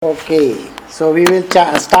Okay, so we will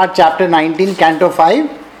start chapter 19, canto 5,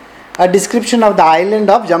 a description of the island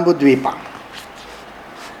of Jambudvipa.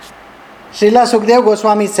 Srila Sukdev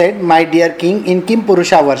Goswami said, "My dear king, in Kim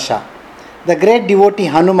Purusha Varsha, the great devotee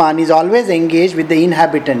Hanuman is always engaged with the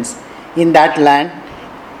inhabitants in that land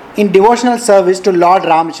in devotional service to Lord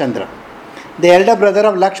Ramchandra, the elder brother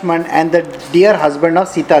of Lakshman and the dear husband of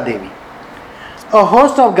Sita Devi. A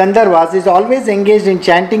host of Gandharvas is always engaged in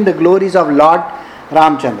chanting the glories of Lord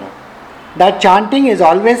Ramchandra. That chanting is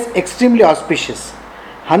always extremely auspicious.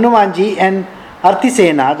 Hanumanji and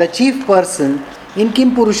Artisena, the chief person in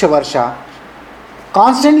Kim Purusha Varsha,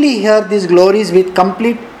 constantly hear these glories with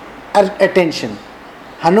complete attention.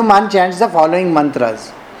 Hanuman chants the following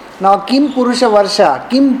mantras. Now Kim Purusha Varsha,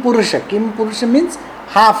 Kim Purusha means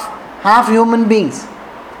half human beings,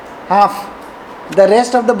 half. The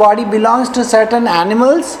rest of the body belongs to certain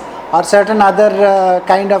animals or certain other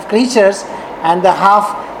kind of creatures, and the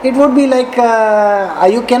half, it would be like,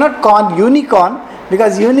 you cannot call unicorn,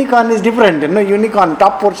 because unicorn is different. Unicorn,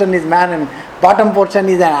 top portion is man and bottom portion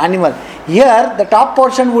is an animal. Here, the top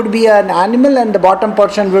portion would be an animal and the bottom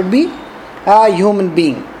portion would be a human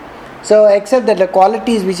being. So, except that the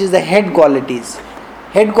qualities, which is the head qualities.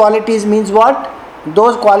 Head qualities means what?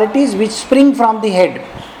 Those qualities which spring from the head.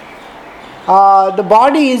 The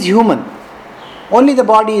body is human. Only the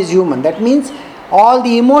body is human. That means all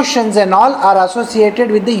the emotions and all are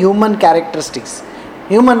associated with the human characteristics.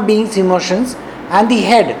 Human beings' emotions and the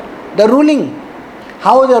head, the ruling.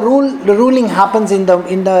 How the ruling happens in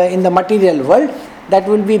the material world, that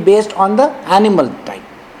will be based on the animal type.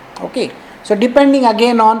 Okay. So depending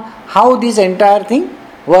again on how this entire thing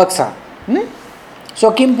works out.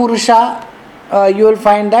 So Kim Purusha, you will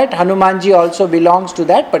find that Hanumanji also belongs to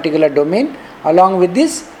that particular domain along with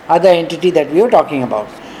this other entity that we are talking about.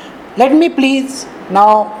 Let me please,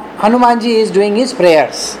 now Hanumanji is doing his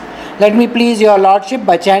prayers. Let me please your lordship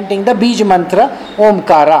by chanting the Bij mantra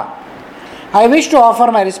Omkara. I wish to offer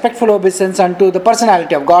my respectful obeisance unto the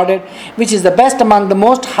personality of Godhead, which is the best among the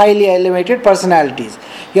most highly elevated personalities.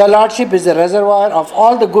 Your lordship is the reservoir of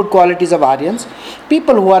all the good qualities of Aryans,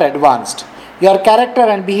 people who are advanced. Your character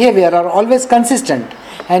and behavior are always consistent,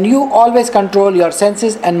 and you always control your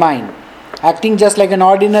senses and mind. Acting just like an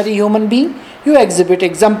ordinary human being, you exhibit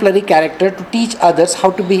exemplary character to teach others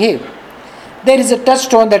how to behave. There is a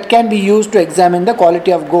touchstone that can be used to examine the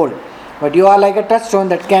quality of gold, but you are like a touchstone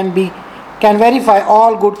that can verify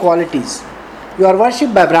all good qualities. You are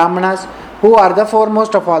worshipped by Brahmanas, who are the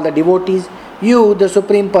foremost of all the devotees. You, the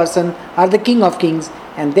Supreme Person, are the King of Kings,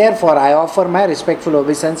 and therefore I offer my respectful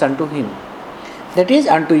obeisance unto him. That is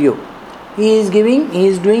unto you. He is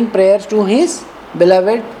doing prayers to his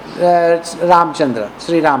beloved Ramchandra,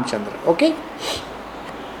 Sri Ramchandra. Okay?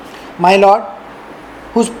 My Lord,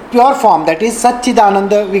 whose pure form, that is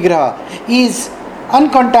Satchidananda Vigraha, is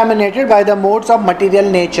uncontaminated by the modes of material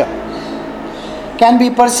nature, can be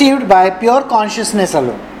perceived by pure consciousness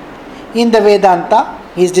alone. In the Vedanta,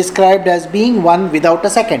 he is described as being one without a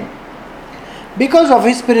second. Because of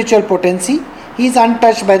his spiritual potency, he is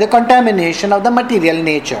untouched by the contamination of the material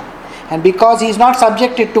nature. And because he is not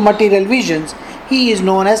subjected to material visions, he is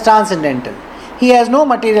known as transcendental. He has no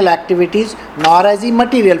material activities, nor has he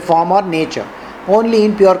material form or nature. Only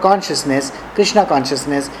in pure consciousness, Krishna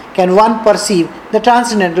consciousness, can one perceive the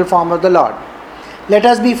transcendental form of the Lord. Let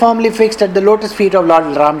us be firmly fixed at the lotus feet of Lord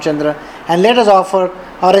Ramchandra, and let us offer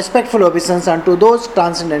our respectful obeisance unto those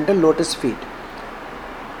transcendental lotus feet.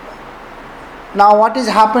 Now what has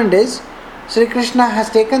happened is, Sri Krishna has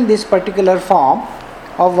taken this particular form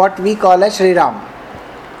of what we call as Sri Ram,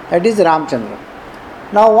 that is Ramchandra.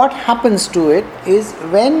 Now what happens to it is,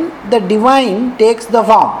 when the divine takes the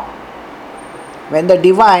form, when the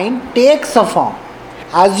divine takes a form,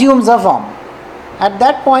 assumes a form, at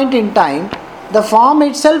that point in time, the form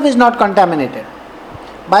itself is not contaminated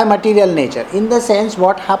by material nature. In the sense,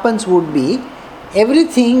 what happens would be,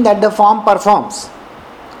 everything that the form performs,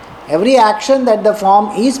 every action that the form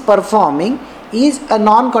is performing is a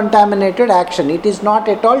non-contaminated action. It is not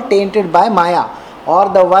at all tainted by Maya or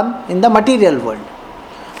the one in the material world.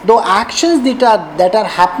 Though actions that are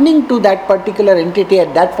happening to that particular entity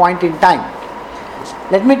at that point in time,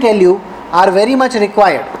 let me tell you, are very much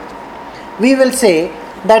required. We will say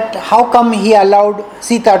that how come he allowed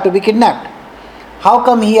Sita to be kidnapped? How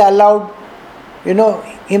come he allowed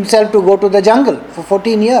himself to go to the jungle for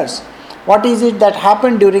 14 years? What is it that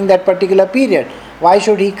happened during that particular period? Why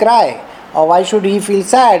should he cry? Or why should he feel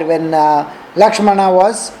sad when Lakshmana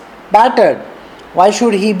was battered? Why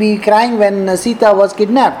should he be crying when Sita was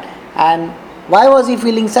kidnapped? And why was he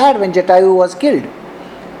feeling sad when Jatayu was killed?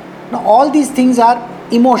 Now all these things are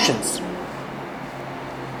emotions.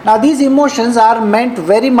 Now these emotions are meant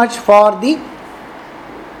very much for the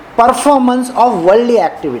performance of worldly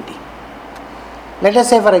activity. Let us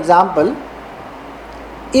say, for example,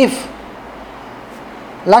 if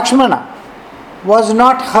Lakshmana was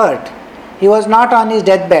not hurt, he was not on his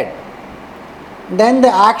deathbed, then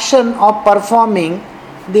the action of performing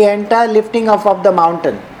the entire lifting up of the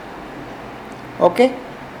mountain, okay,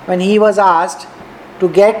 when he was asked to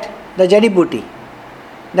get the Jadibuti,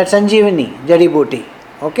 that Sanjeevani Jadibuti,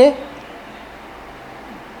 okay,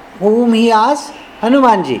 whom he asked?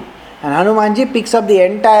 Hanumanji. And Hanumanji picks up the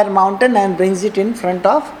entire mountain and brings it in front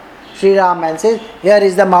of Sri Ram and says, here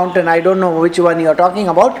is the mountain, I don't know which one you are talking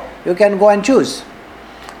about, you can go and choose.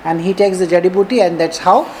 And he takes the Jadibuti, and that's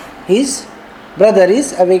how his brother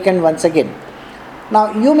is awakened once again.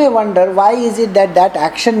 Now you may wonder, why is it that that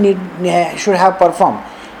action should have performed?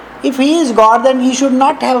 If he is God, then he should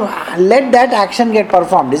not have let that action get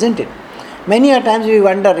performed, isn't it? Many a times we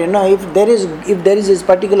wonder, if there is this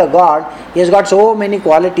particular God, he has got so many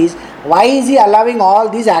qualities, why is he allowing all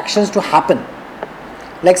these actions to happen?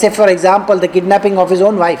 Like say for example, the kidnapping of his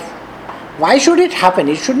own wife. Why should it happen?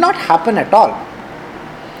 It should not happen at all.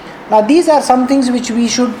 Now these are some things which we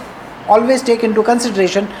should always take into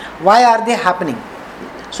consideration. Why are they happening?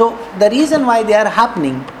 So the reason why they are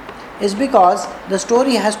happening is because the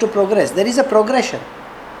story has to progress. There is a progression.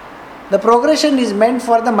 The progression is meant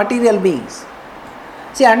for the material beings.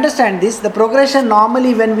 See, understand this, the progression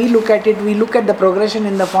normally when we look at it, we look at the progression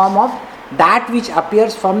in the form of that which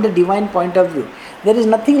appears from the divine point of view. There is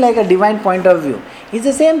nothing like a divine point of view. It's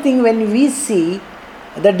the same thing when we see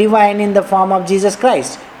the divine in the form of Jesus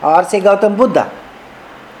Christ or say Gautam Buddha.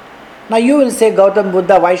 Now you will say, Gautam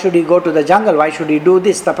Buddha, why should he go to the jungle? Why should he do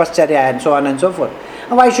this tapascharya and so on and so forth?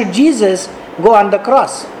 And why should Jesus go on the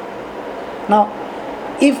cross? Now,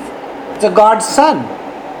 if the God's Son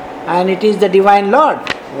and it is the Divine Lord,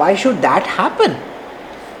 why should that happen?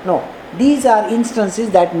 No, these are instances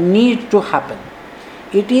that need to happen.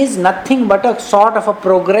 It is nothing but a sort of a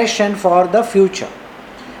progression for the future.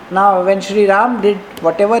 Now when Sri Ram did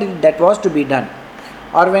whatever that was to be done,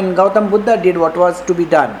 or when Gautam Buddha did what was to be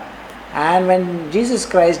done, and when Jesus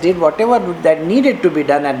Christ did whatever that needed to be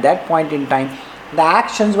done at that point in time, the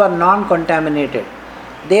actions were non-contaminated.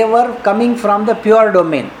 They were coming from the pure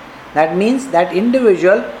domain. That means that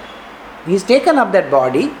individual, he's taken up that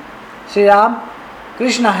body. Sri Ram,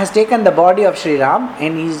 Krishna has taken the body of Sri Ram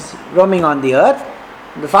and he's roaming on the earth.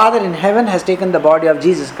 The Father in heaven has taken the body of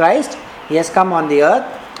Jesus Christ. He has come on the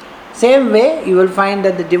earth. Same way, you will find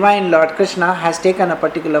that the Divine Lord Krishna has taken a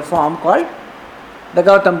particular form called the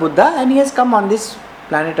Gautam Buddha and he has come on this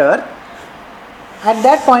planet earth. At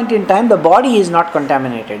that point in time, the body is not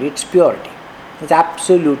contaminated. It's purity. It's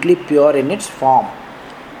absolutely pure in its form.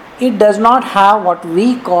 It does not have what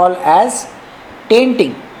we call as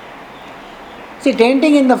tainting. See,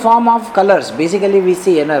 tainting in the form of colors. Basically we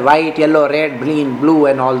see white, yellow, red, green, blue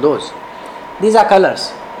and all those. These are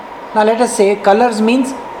colors. Now let us say colors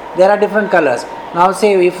means there are different colors. Now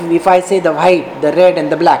say if I say the white, the red and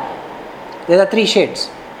the black, there are 3 shades.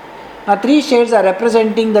 Now 3 shades are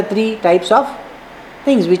representing the 3 types of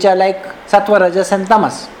things which are like Sattva, Rajas and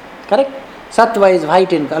Tamas. Correct? Sattva is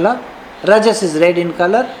white in color, Rajas is red in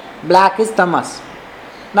color, black is Tamas.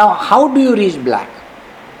 Now how do you reach black?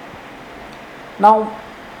 Now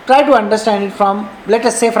try to understand it from, let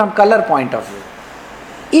us say from color point of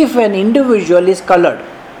view. If an individual is colored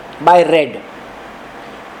by red,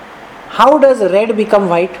 how does red become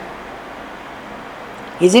white?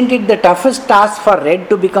 Isn't it the toughest task for red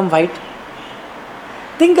to become white?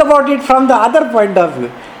 Think about it from the other point of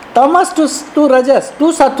view. Tamas to Rajas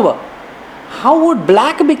to Sattva. How would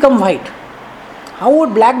black become white? How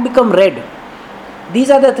would black become red?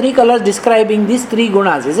 These are the 3 colors describing these 3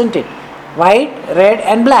 gunas, isn't it? White, red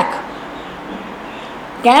and black.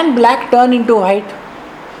 Can black turn into white?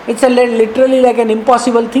 It's literally like an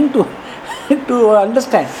impossible thing to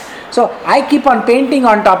understand. So I keep on painting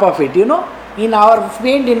on top of it, In our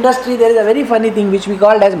paint industry there is a very funny thing which we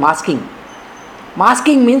call as masking.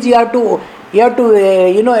 Masking means you have to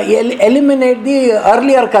eliminate the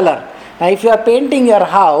earlier color. Now if you are painting your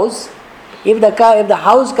house, if the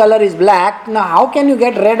house color is black, now how can you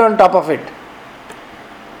get red on top of it?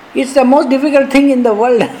 It's the most difficult thing in the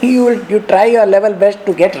world. You try your level best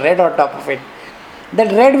to get red on top of it.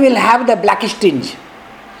 That red will have the blackish tinge.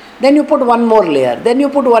 Then you put one more layer, then you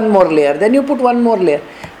put one more layer, then you put one more layer.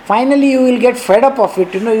 Finally you will get fed up of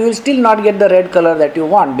it, you will still not get the red color that you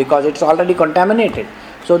want because it's already contaminated.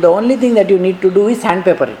 So the only thing that you need to do is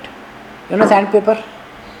sandpaper it. You know sandpaper?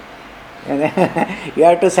 You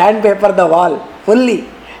have to sandpaper the wall fully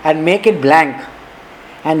and make it blank.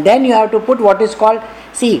 And then you have to put what is called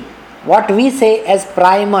See, what we say as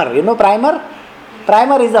primer, you know primer?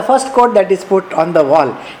 Primer is the first coat that is put on the wall.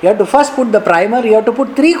 You have to first put the primer, you have to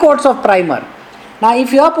put 3 coats of primer. Now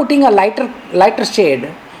if you are putting a lighter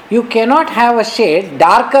shade, you cannot have a shade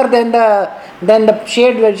darker than the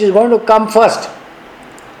shade which is going to come first.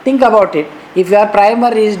 Think about it. If your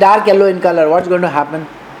primer is dark yellow in color, what's going to happen?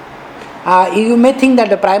 You may think that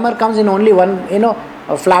the primer comes in only one,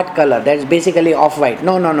 a flat color, that's basically off-white.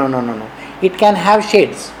 No. It can have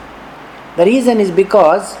shades. The reason is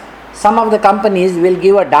because some of the companies will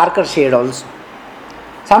give a darker shade also.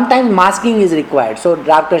 Sometimes masking is required, so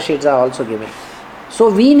darker shades are also given. So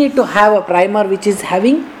we need to have a primer which is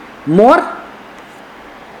having more,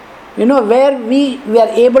 where we are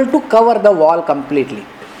able to cover the wall completely.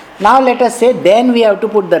 Now let us say, then we have to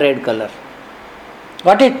put the red color.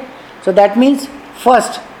 Got it? So that means,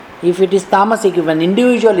 first, if it is tamasic, if an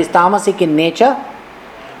individual is tamasic in nature,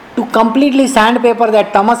 to completely sandpaper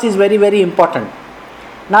that tamas is very, very important.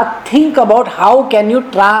 Now think about how can you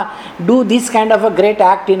do this kind of a great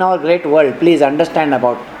act in our great world. Please understand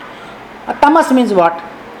about it. A tamas means what?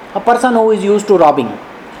 A person who is used to robbing.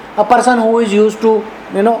 A person who is used to,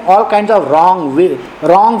 all kinds of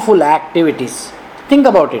wrongful activities. Think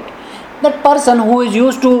about it. That person who is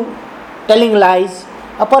used to telling lies,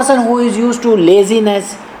 a person who is used to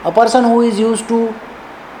laziness, a person who is used to,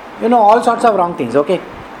 all sorts of wrong things, okay?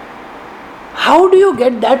 How do you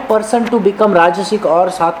get that person to become Rajasic or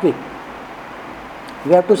Sattvic?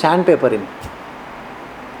 We have to sandpaper him.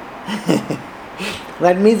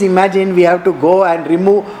 That means, imagine we have to go and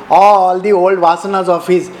remove all the old vasanas of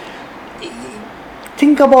his.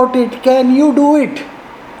 Think about it. Can you do it?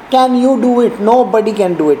 Can you do it? Nobody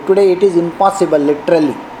can do it. Today it is impossible,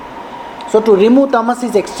 literally. So to remove tamas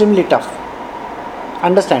is extremely tough.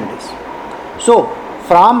 Understand this. So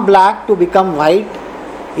from black to become white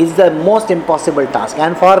is the most impossible task.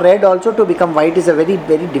 And for red also to become white is a very,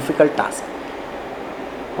 very difficult task.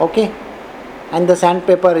 Okay? And the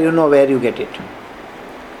sandpaper, you know where you get it.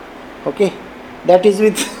 Okay? That is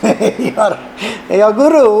with your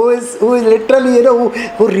guru who is literally,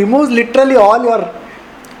 who removes literally all your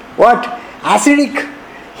acidic.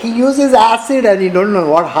 He uses acid and you don't know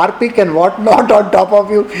what harpic and what not on top of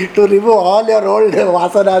you to remove all your old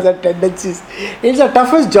vasanas and tendencies. It's the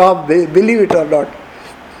toughest job, believe it or not.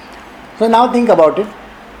 So now think about it.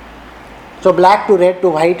 So black to red to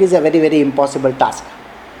white is a very, very impossible task.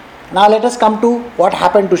 Now let us come to what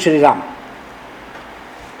happened to Sri Ram.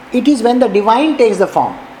 It is when the divine takes the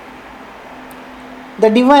form. The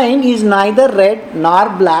divine is neither red nor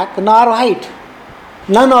black nor white.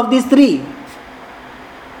 None of these three.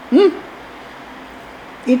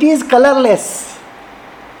 It is colorless.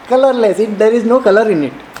 There is no color in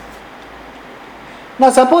it. Now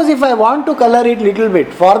suppose if I want to color it little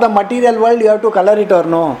bit, for the material world you have to color it or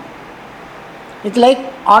no. It's like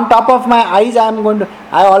on top of my eyes I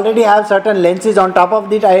already have certain lenses on top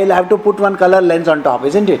of it, I will have to put one color lens on top,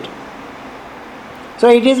 isn't it? So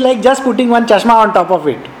it is like just putting one chashma on top of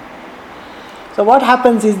it. So what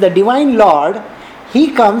happens is the divine Lord,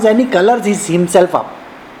 he comes and he colors himself up.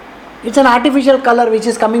 It's an artificial color which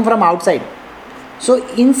is coming from outside. So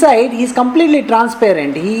inside he is completely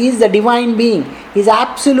transparent. He is the divine being. He is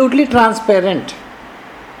absolutely transparent.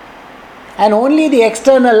 And only the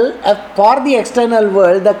external, for the external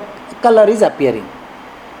world, the color is appearing.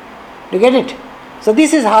 Do you get it? So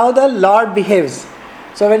this is how the Lord behaves.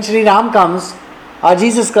 So when Sri Ram comes, or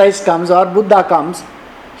Jesus Christ comes, or Buddha comes,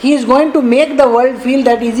 he is going to make the world feel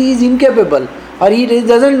that he is incapable, or he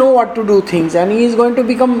doesn't know what to do things, and he is going to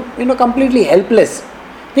become, completely helpless.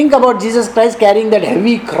 Think about Jesus Christ carrying that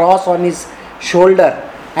heavy cross on his shoulder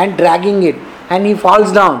and dragging it, and he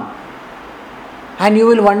falls down. And you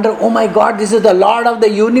will wonder, oh my God, this is the Lord of the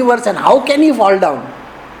universe, and how can he fall down?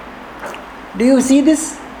 Do you see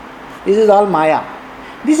this? This is all Maya.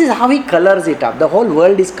 This is how he colors it up. The whole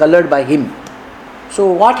world is colored by him.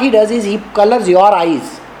 So what he does is he colors your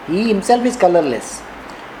eyes. He himself is colorless.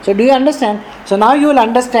 So do you understand? So now you will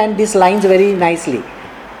understand these lines very nicely.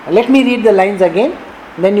 Let me read the lines again,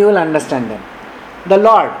 then you will understand them. The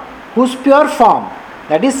Lord, whose pure form,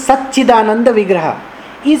 that is Satchidananda Vigraha,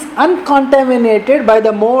 is uncontaminated by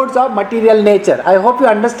the modes of material nature. I hope you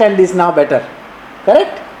understand this now better.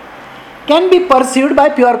 Correct? Can be perceived by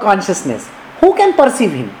pure consciousness. Who can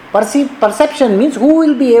perceive him? Perception means who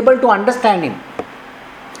will be able to understand him.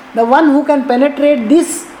 The one who can penetrate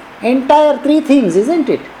this entire three things, isn't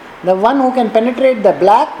it? The one who can penetrate the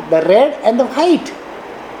black, the red and the white.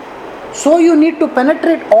 So you need to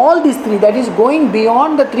penetrate all these three, that is going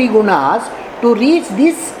beyond the three gunas to reach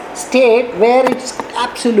this state where it's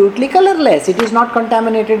absolutely colorless. It is not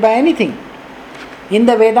contaminated by anything. In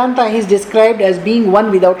the Vedanta, he is described as being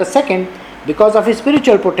one without a second because of his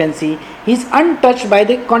spiritual potency. He is untouched by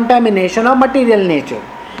the contamination of material nature,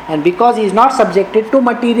 and because he is not subjected to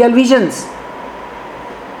material visions.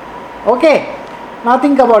 Okay, now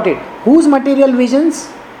think about it. Whose material visions?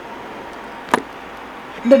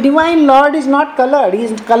 The Divine Lord is not colored, he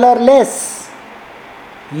is colorless.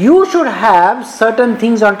 You should have certain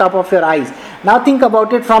things on top of your eyes. Now think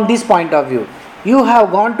about it from this point of view. You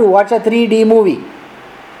have gone to watch a 3D movie.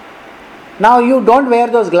 Now you don't wear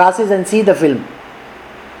those glasses and see the film.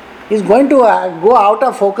 It's going to go out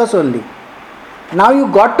of focus only. Now you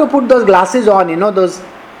got to put those glasses on, those,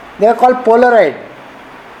 they are called Polaroid.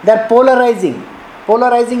 They are polarizing.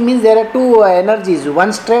 Polarizing means there are two energies,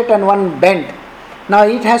 one straight and one bent. Now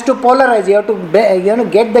it has to polarize, you have to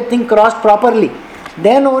get the thing crossed properly.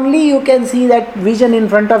 Then only you can see that vision in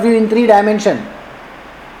front of you in 3 dimensions.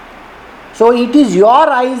 So it is your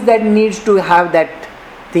eyes that needs to have that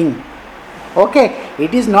thing. Okay,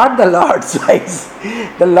 it is not the Lord's eyes.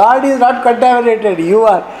 The Lord is not contaminated, you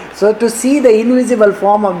are. So to see the invisible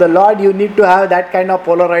form of the Lord, you need to have that kind of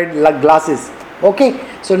Polaroid glasses. Okay,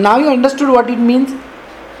 so now you understood what it means.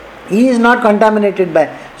 He is not contaminated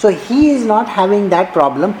by, so he is not having that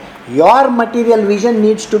problem. Your material vision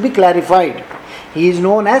needs to be clarified. He is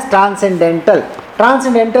known as transcendental.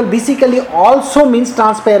 Transcendental basically also means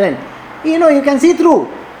transparent. You can see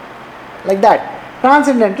through, like that.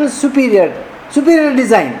 Transcendental, superior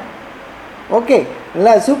design. Okay,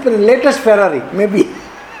 latest Ferrari, maybe.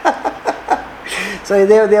 So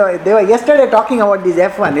they were yesterday talking about this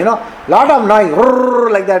F1, lot of noise,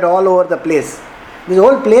 like that all over the place. This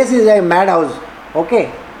whole place is a madhouse.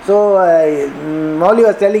 Okay, so Mauli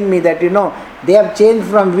was telling me that they have changed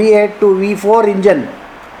from V8 to V4 engine.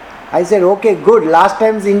 I said, okay, good. Last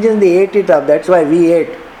time's engine they ate it up. That's why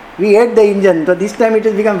V8. We ate the engine. So this time it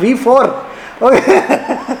has become V4. Okay.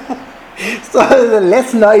 So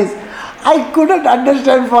less noise. I couldn't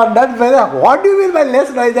understand for that. What do you mean by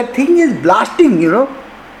less noise? That thing is blasting. You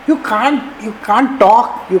can't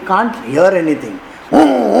talk. You can't hear anything.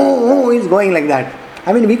 Is going like that.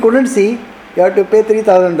 I mean, we couldn't see. You have to pay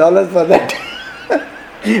 $3,000 for that.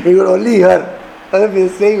 We could only hear. If you're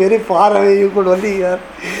staying very far away, you could only hear.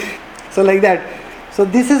 So like that. So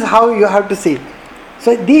this is how you have to see.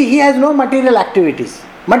 So he has no material activities.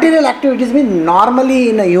 Material activities mean normally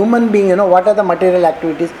in a human being, what are the material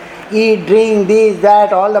activities? Eat, drink, this,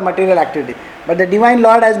 that, all the material activities. But the Divine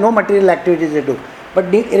Lord has no material activities to do. But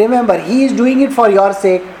remember, he is doing it for your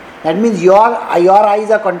sake. That means your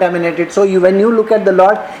eyes are contaminated. So when you look at the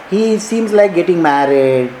Lord, he seems like getting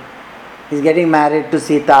married. He's getting married to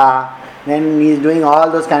Sita. Then he's doing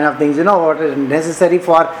all those kind of things, what is necessary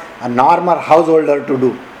for a normal householder to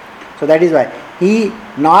do. So that is why.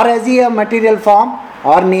 Nor has he a material form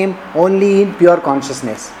or name, only in pure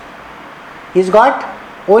consciousness. He's got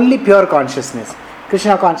only pure consciousness.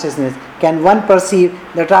 Krishna consciousness. Can one perceive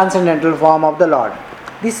the transcendental form of the Lord?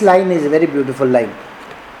 This line is a very beautiful line.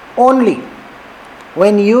 Only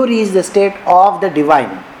when you reach the state of the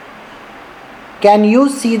divine can you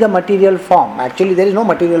see the material form. Actually, there is no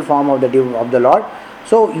material form of the Lord.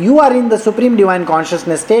 So you are in the supreme divine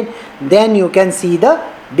consciousness state, then you can see the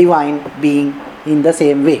divine being in the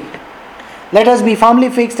same way. Let us be firmly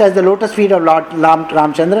fixed as the lotus feet of Lord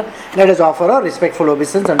Ramchandra. Let us offer our respectful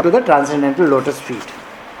obeisance unto the transcendental lotus feet.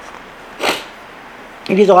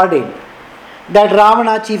 It is ordained that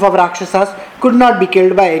Ravana, chief of Rakshasas, could not be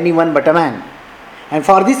killed by anyone but a man. And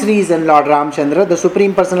for this reason, Lord Ramchandra, the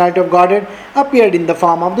Supreme Personality of Godhead, appeared in the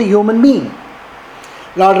form of the human being.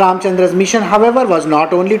 Lord Ramchandra's mission, however, was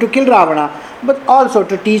not only to kill Ravana, but also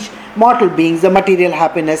to teach mortal beings the material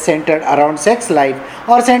happiness centered around sex life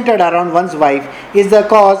or centered around one's wife is the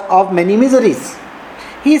cause of many miseries.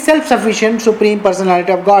 He is self-sufficient, Supreme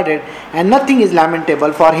Personality of Godhead, and nothing is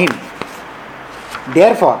lamentable for him.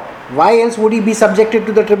 Therefore, why else would he be subjected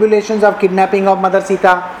to the tribulations of kidnapping of Mother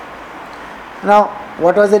Sita? Now,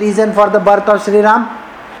 what was the reason for the birth of Sri Ram?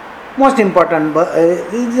 Most important,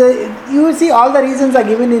 you see all the reasons are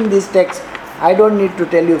given in this text. I don't need to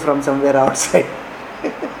tell you from somewhere outside.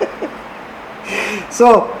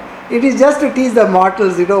 So, it is just to teach the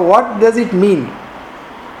mortals, what does it mean?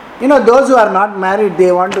 Those who are not married,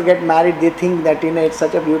 they want to get married, they think that, it's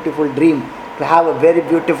such a beautiful dream to have a very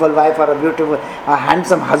beautiful wife or a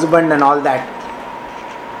handsome husband and all that.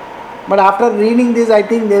 But after reading this, I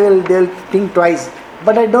think they'll think twice.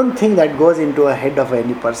 But I don't think that goes into a head of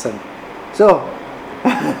any person. So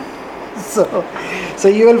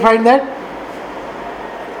you will find that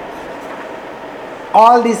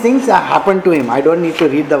all these things happened to him. I don't need to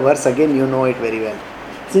read the verse again, you know it very well.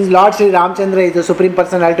 Since Lord Sri Ramchandra is the Supreme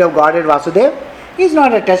Personality of Godhead Vasudev, He is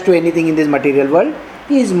not attached to anything in this material world.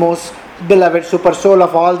 He is most beloved super soul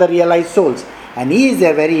of all the realized souls, and he is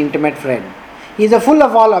their very intimate friend. He is full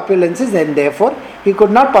of all opulences, and therefore he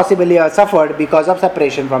could not possibly have suffered because of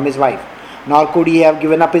separation from his wife. Nor could he have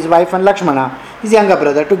given up his wife and Lakshmana, his younger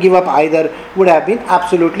brother. To give up either would have been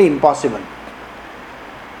absolutely impossible.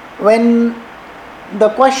 When the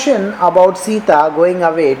question about Sita going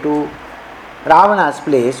away to Ravana's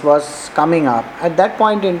place was coming up, at that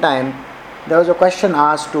point in time, there was a question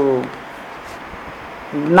asked to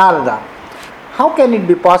Narada. How can it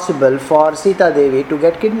be possible for Sita Devi to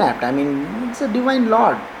get kidnapped? I mean, it's a divine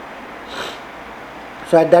Lord.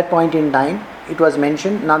 So at that point in time, it was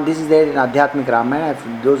mentioned, now this is there in Adhyatmik Ramayana,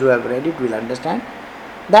 if those who have read it will understand,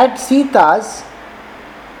 that Sita's,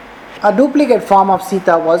 a duplicate form of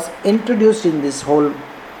Sita was introduced in this whole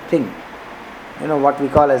thing, what we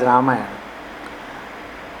call as Ramayana.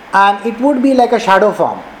 And it would be like a shadow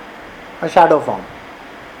form.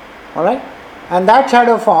 Alright? And that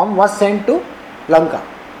shadow form was sent to Lanka.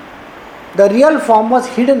 The real form was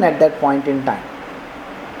hidden at that point in time.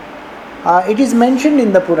 It is mentioned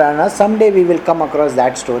in the Puranas. Someday we will come across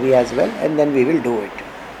that story as well, and then we will do it.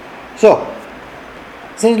 So,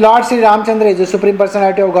 since Lord Sri Ramchandra is the Supreme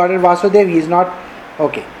Personality of Godhead Vasudeva, he is not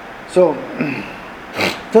okay. So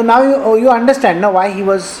now you understand now why he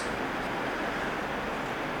was.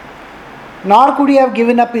 Nor could he have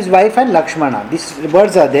given up his wife and Lakshmana. These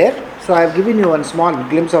words are there. So I have given you one small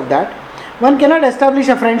glimpse of that. One cannot establish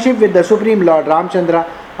a friendship with the Supreme Lord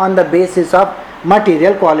Ramchandra on the basis of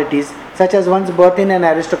material qualities such as one's birth in an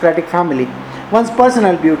aristocratic family, one's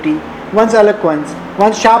personal beauty, one's eloquence,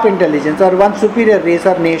 one's sharp intelligence, or one's superior race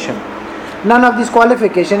or nation. None of this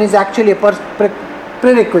qualification is actually a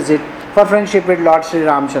prerequisite for friendship with Lord Sri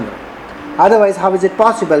Ramchandra. Otherwise, how is it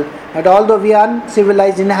possible that although we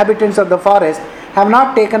uncivilized inhabitants of the forest have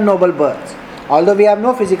not taken noble births, although we have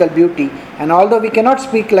no physical beauty, and although we cannot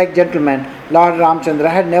speak like gentlemen, Lord Ramchandra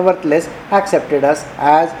had nevertheless accepted us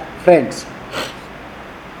as friends?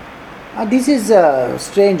 This is a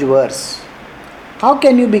strange verse. How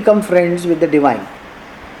can you become friends with the divine?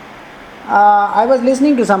 I was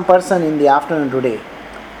listening to some person in the afternoon today.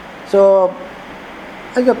 So,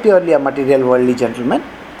 as a purely a material worldly gentleman.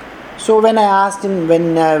 So when I asked him,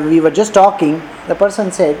 when we were just talking, the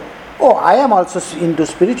person said, "Oh, I am also into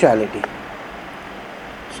spirituality."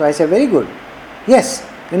 So I said, "Very good. Yes,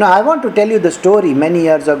 I want to tell you the story. Many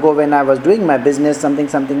years ago when I was doing my business,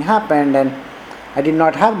 something happened and I did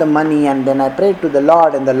not have the money, and then I prayed to the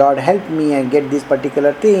Lord and the Lord helped me and get this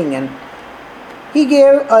particular thing." And he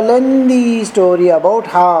gave a lengthy story about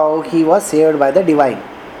how he was saved by the divine.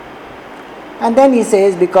 And then he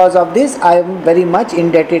says, because of this I am very much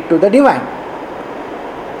indebted to the divine.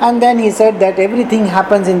 And then he said that everything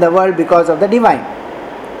happens in the world because of the divine.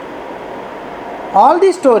 All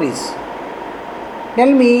these stories.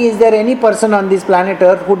 Tell me, is there any person on this planet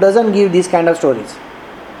Earth who doesn't give these kind of stories?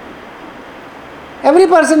 Every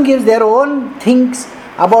person gives their own things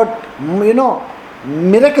about,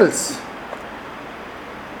 miracles.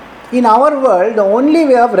 In our world, the only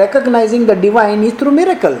way of recognizing the divine is through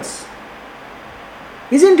miracles.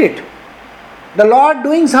 Isn't it? The Lord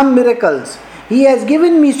doing some miracles. He has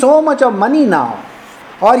given me so much of money now.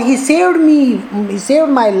 Or He saved me, He saved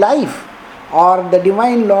my life. Or the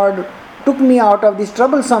Divine Lord took me out of this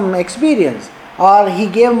troublesome experience. Or He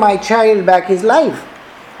gave my child back his life.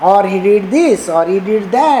 Or He did this, or He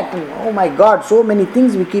did that. Oh my God, so many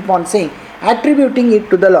things we keep on saying, attributing it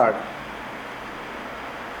to the Lord.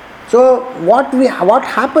 So what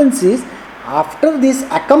happens is, after this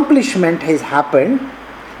accomplishment has happened,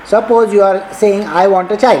 suppose you are saying, "I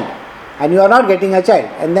want a child," and you are not getting a child,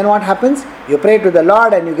 and then what happens? You pray to the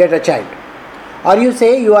Lord and you get a child. Or you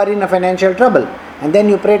say you are in a financial trouble, and then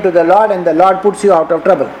you pray to the Lord and the Lord puts you out of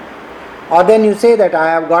trouble. Or then you say that I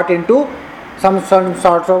have got into some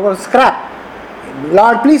sort of a scrap.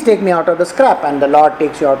 Lord, please take me out of the scrap, and the Lord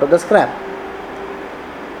takes you out of the scrap.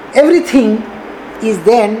 Everything is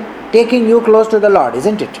then taking you close to the Lord,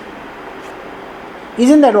 isn't it?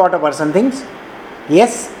 Isn't that what a person thinks?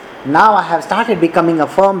 Yes, now I have started becoming a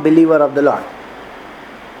firm believer of the Lord.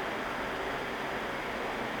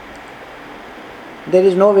 There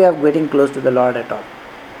is no way of getting close to the Lord at all.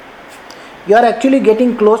 You are actually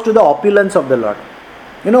getting close to the opulence of the Lord.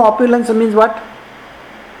 Opulence means what?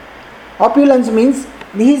 Opulence means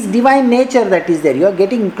His divine nature that is there. You are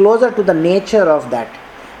getting closer to the nature of that.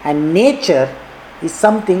 And nature is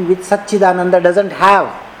something which Satchidananda doesn't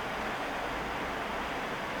have.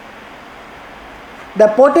 The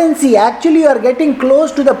potency, actually you are getting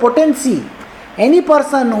close to the potency. Any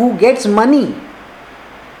person who gets money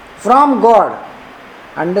from God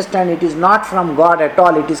Understand, it is not from God at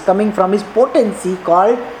all. It is coming from his potency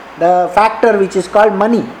called the factor which is called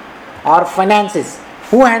money or finances.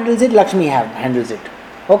 Who handles it? Lakshmi handles it.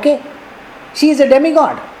 Okay? She is a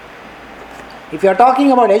demigod. If you are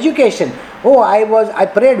talking about education, I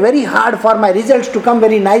prayed very hard for my results to come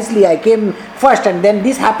very nicely. I came first and then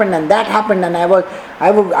this happened and that happened and I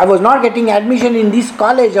was not getting admission in this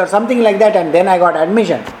college or something like that, and then I got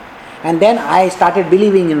admission. And then I started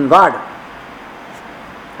believing in God.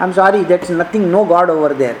 I'm sorry, that's nothing, no God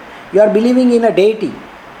over there. You are believing in a deity.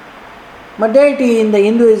 But deity in the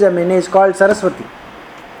Hinduism is called Saraswati.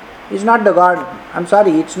 It's not the God. I'm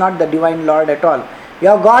sorry, it's not the divine Lord at all. You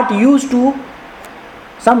have got used to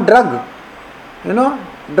some drug,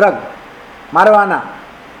 drug, marijuana,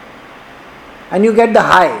 and you get the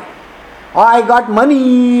high. Oh, I got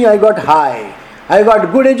money, I got high. I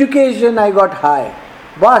got good education, I got high.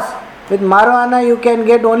 Boss, with marijuana you can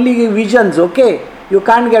get only visions, okay? You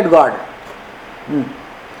can't get God.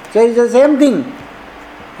 So it's the same thing.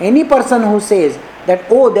 Any person who says that,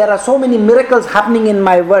 there are so many miracles happening in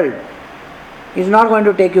my world, is not going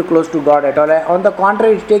to take you close to God at all. On the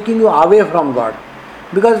contrary, it's taking you away from God.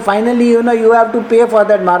 Because finally, you have to pay for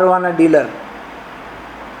that marijuana dealer.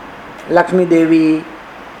 Lakshmi Devi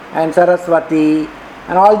and Saraswati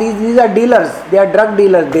and all these are dealers. They are drug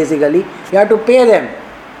dealers basically. You have to pay them.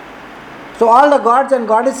 So all the gods and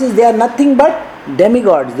goddesses, they are nothing but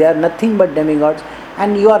demigods. They are nothing but demigods.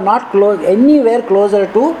 And you are not anywhere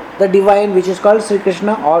closer to the divine, which is called Sri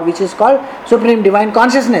Krishna, or which is called Supreme Divine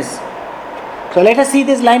Consciousness. So let us see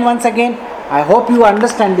this line once again. I hope you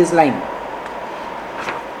understand this line.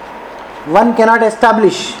 One cannot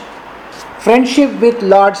establish friendship with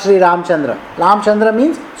Lord Sri Ramchandra. Ramchandra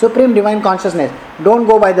means Supreme Divine Consciousness. Don't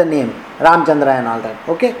go by the name Ramchandra and all that.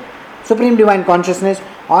 Okay? Supreme Divine Consciousness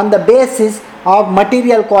on the basis of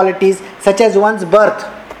material qualities such as one's birth.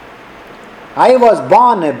 I was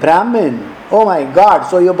born a Brahmin. Oh my God.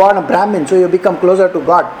 So you're born a Brahmin. So you become closer to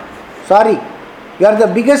God. Sorry. You are the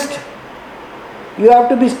biggest. You have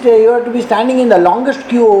to be standing in the longest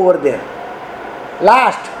queue over there.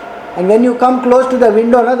 Last. And when you come close to the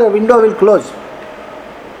window, the window will close.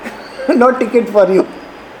 No ticket for you.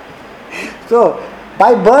 So,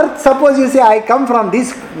 by birth, suppose you say, I come from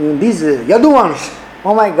this Yaduvansh.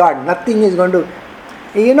 Oh my God, nothing is going to...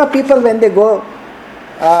 people when they go...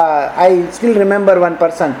 I still remember one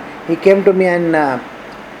person. He came to me and...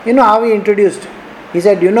 how he introduced. He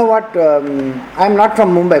said, you know what, I am not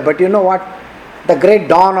from Mumbai, but you know what? The great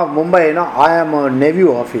Don of Mumbai, I am a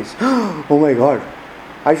nephew of his. Oh my God.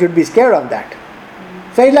 I should be scared of that.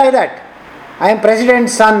 Say it like that. I am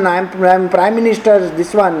president's son, I am prime minister's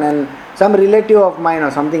this one, and some relative of mine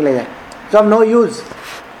or something like that. So of no use.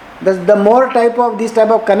 The more this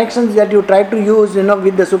type of connections that you try to use,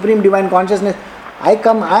 with the Supreme Divine Consciousness, I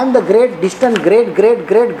am the great distant great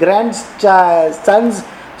grandsons,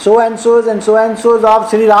 so and so's of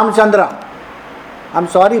Sri Ramchandra. I'm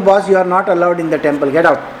sorry boss, you are not allowed in the temple, get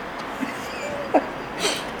out.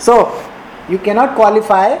 So, you cannot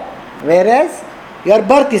qualify whereas your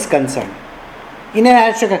birth is concerned. In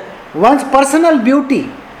one's personal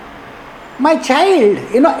beauty, my child,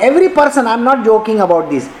 every person, I'm not joking about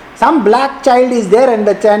this. Some black child is there and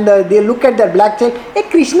they look at that black child,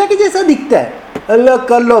 Krishna के जैसा दिखता है. अल्लाह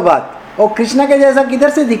कर लो बात. और कृष्णा के जैसा किधर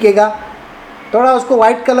से दिखेगा? थोड़ा उसको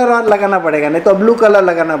व्हाइट कलर और लगाना पड़ेगा, नहीं तो ब्लू कलर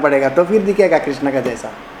लगाना पड़ेगा, तो फिर दिखेगा कृष्णा का जैसा.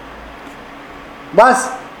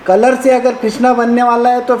 बस कलर से अगर कृष्णा बनने वाला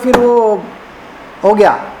है तो फिर वो हो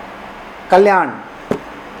गया कल्याण.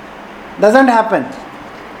 Doesn't happen.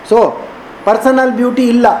 So personal beauty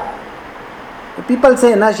illa. People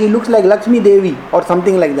say she looks like Lakshmi Devi or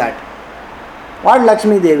something like that. What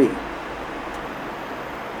Lakshmi Devi?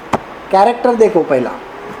 Character देखो पहला.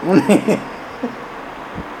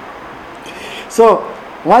 So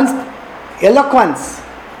once eloquence,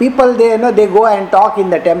 people they go and talk in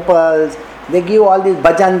the temples. They give all these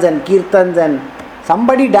bhajans and kirtans, and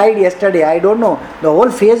somebody died yesterday. I don't know. The whole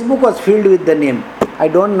Facebook was filled with the name. I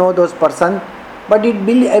don't know those person, but I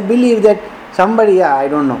believe that somebody, I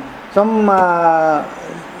don't know,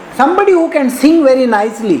 somebody who can sing very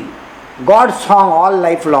nicely God's song all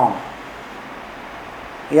life long.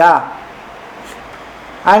 Yeah.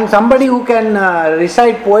 And somebody who can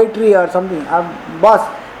recite poetry or something. Boss,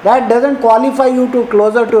 that doesn't qualify you to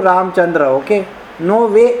closer to Ramchandra, okay? No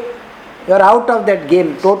way. You're out of that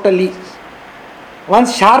game totally.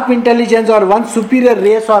 One's sharp intelligence or one's superior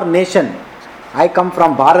race or nation. I come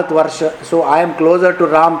from Bharatvarsha, so I am closer to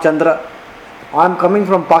Ramchandra. I am coming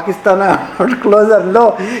from Pakistan, I am not closer.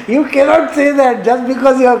 No, you cannot say that just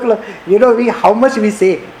because you are close. How much we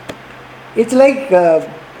say. It's like,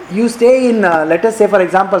 You stay in, let us say for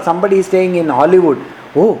example, somebody is staying in Hollywood.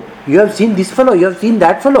 Oh, you have seen this fellow, you have seen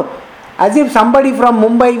that fellow. As if somebody from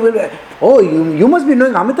Mumbai will, oh, you must be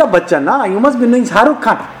knowing Amitabh Bachchan, nah? You must be knowing Shah Rukh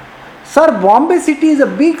Khan. Sir, Bombay city is a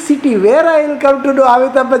big city. Where I will come to know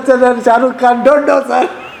Amitabh Bachchan and Shah Rukh Khan? Don't know, sir.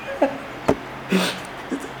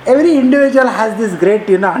 Every individual has this great,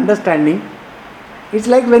 understanding. It's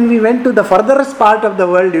like when we went to the furthest part of the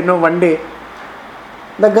world, one day,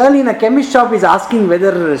 the girl in a chemist shop is asking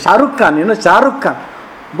whether Shah Rukh Khan, Shah Rukh Khan.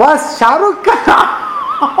 Boss, Shah Rukh Khan.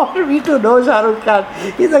 How are we to know Shah Rukh Khan?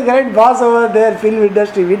 He's a great boss over there, film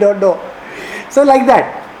industry, we don't know. So like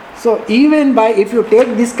that. So even if you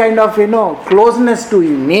take this kind of, closeness to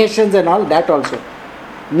nations and all that also,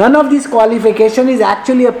 none of this qualification is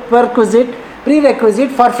actually a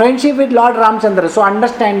prerequisite for friendship with Lord Ramchandra. So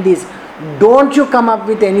understand this. Don't you come up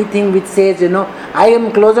with anything which says, I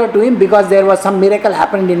am closer to him because there was some miracle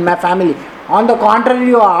happened in my family. On the contrary,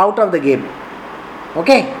 you are out of the game.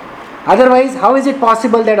 Okay? Otherwise, how is it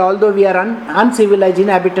possible that although we are uncivilized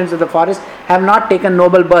inhabitants of the forest, have not taken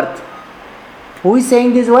noble birth? Who is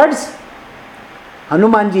saying these words?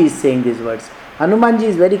 Hanumanji is saying these words. Hanumanji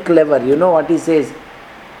is very clever. You know what he says?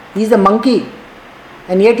 He is a monkey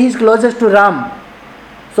and yet he is closest to Ram.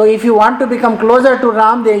 So if you want to become closer to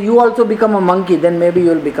Ram, then you also become a monkey, then maybe you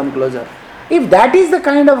will become closer. If that is the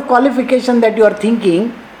kind of qualification that you are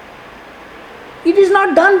thinking, it is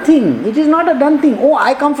not done thing. It is not a done thing. Oh,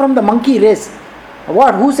 I come from the monkey race.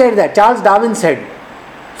 What? Who said that? Charles Darwin said.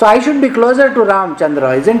 So I should be closer to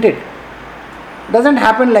Ramchandra, isn't it? Doesn't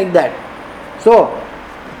happen like that. So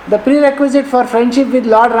the prerequisite for friendship with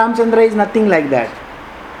Lord Ramchandra is nothing like that.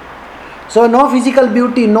 So no physical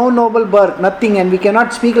beauty, no noble birth, nothing, and we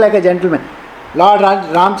cannot speak like a gentleman. Lord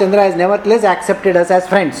Ramchandra has nevertheless accepted us as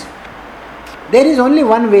friends. There is only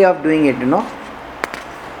one way of doing it,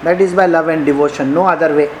 That is by love and devotion, no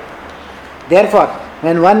other way. Therefore,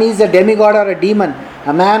 when one is a demigod or a demon,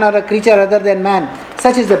 a man or a creature other than man,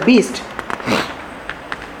 such as a beast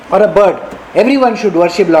or a bird, everyone should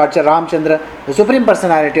worship Lord Ramchandra, the Supreme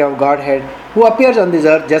Personality of Godhead, who appears on this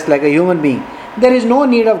earth just like a human being. There is no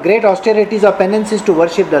need of great austerities or penances to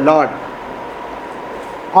worship the Lord,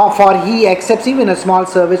 for he accepts even a small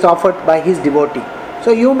service offered by his devotee.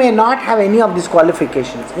 So you may not have any of these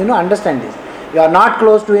qualifications. Understand this. You are not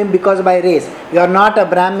close to him because by race. You are not a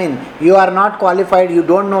Brahmin. You are not qualified. You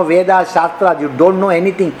don't know Vedas, Shastras. You don't know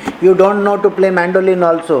anything. You don't know to play mandolin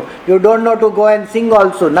also. You don't know to go and sing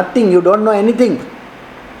also. Nothing. You don't know anything.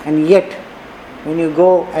 And yet, when you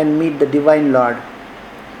go and meet the Divine Lord,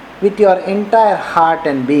 with your entire heart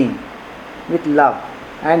and being, with love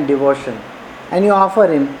and devotion, and you offer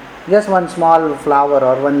him just one small flower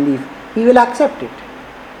or one leaf, he will accept it.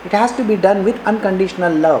 It has to be done with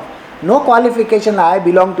unconditional love. No qualification, I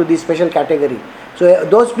belong to this special category. So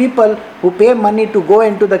those people who pay money to go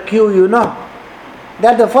into the queue, they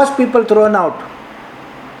are the first people thrown out.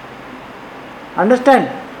 Understand?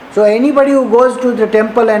 So anybody who goes to the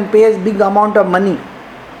temple and pays big amount of money,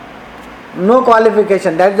 no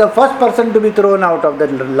qualification, that is the first person to be thrown out of the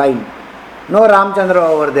line. No Ramchandra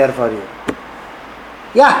over there for you.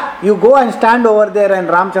 Yeah, you go and stand over there and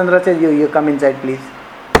Ramchandra says, you come inside please.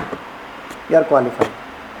 You are qualified.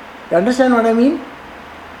 You understand what I mean?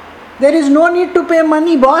 There is no need to pay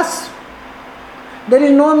money, boss. There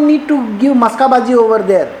is no need to give maskabaji over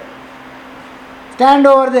there. Stand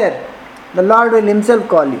over there. The Lord will himself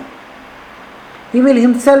call you. He will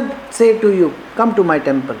himself say to you, come to my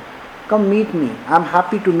temple. Come meet me. I am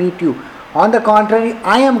happy to meet you. On the contrary,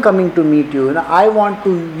 I am coming to meet you. I want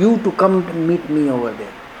you to come and meet me over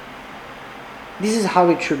there. This is how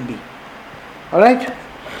it should be. Alright?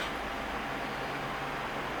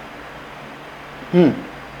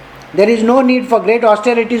 There is no need for great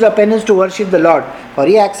austerities or penance to worship the Lord, for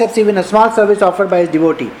he accepts even a small service offered by his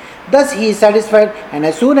devotee. Thus he is satisfied, and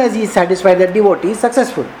as soon as he is satisfied, the devotee is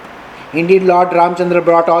successful. Indeed, Lord Ramchandra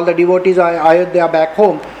brought all the devotees of Ayodhya back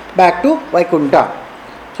to Vaikuntha.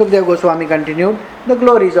 Sukadeva Goswami continued, the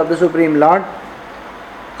glories of the Supreme Lord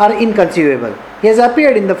are inconceivable. He has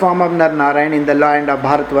appeared in the form of Narnarayan in the land of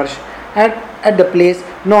Bharatvarsh at the place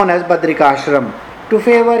known as Badrika Ashram, to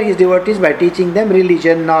favor his devotees by teaching them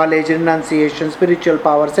religion, knowledge, renunciation, spiritual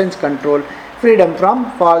power, sense control, freedom from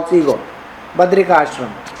false ego. Badrika Ashram.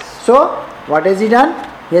 So, what has he done?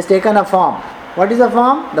 He has taken a form. What is the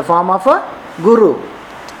form? The form of a guru.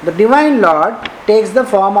 The Divine Lord takes the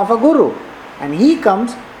form of a guru. And he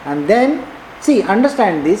comes and then,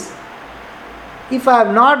 understand this. If I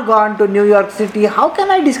have not gone to New York City, how can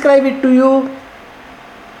I describe it to you?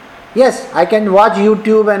 Yes, I can watch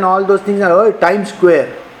YouTube and all those things. Times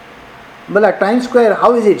Square. But at Times Square,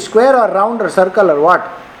 how is it? Square or round or circle or what?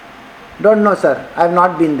 Don't know, sir. I have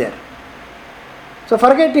not been there. So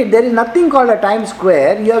forget it. There is nothing called a Times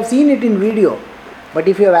Square. You have seen it in video. But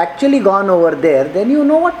if you have actually gone over there, then you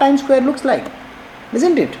know what Times Square looks like.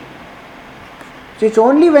 Isn't it? So it's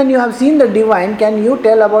only when you have seen the divine can you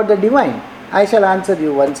tell about the divine. I shall answer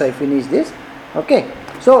you once I finish this. Okay.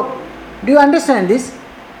 So, do you understand this?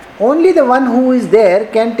 Only the one who is there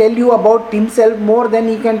can tell you about himself more than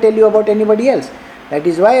he can tell you about anybody else. That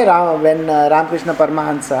is why when Ramakrishna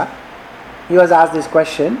Paramahansa, he was asked this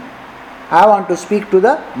question, I want to speak to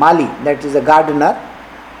the Mali, that is a gardener,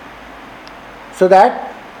 so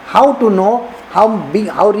that how to know how big,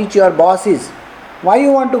 how rich your boss is. Why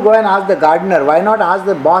you want to go and ask the gardener? Why not ask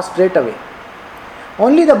the boss straight away?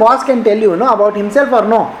 Only the boss can tell you, no, about himself or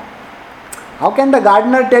no. How can the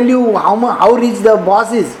gardener tell you how rich the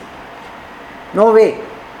boss is? No way.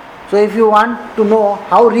 So if you want to know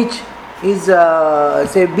how rich is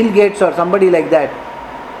say Bill Gates or somebody like that,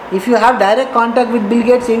 if you have direct contact with Bill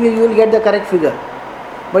Gates, you will get the correct figure.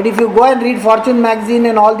 But if you go and read Fortune magazine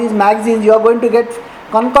and all these magazines, you are going to get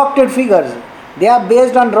concocted figures. They are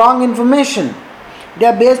based on wrong information. They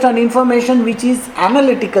are based on information which is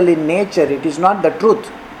analytical in nature. It is not the truth.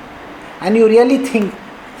 And you really think,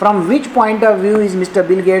 from which point of view is Mr.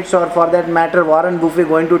 Bill Gates or for that matter Warren Buffett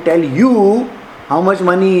going to tell you how much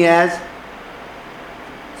money he has?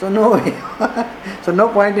 So no way. So no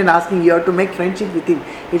point in asking. You have to make friendship with him.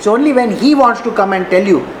 It's only when he wants to come and tell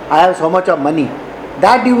you, I have so much of money,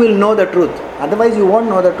 that you will know the truth. Otherwise you won't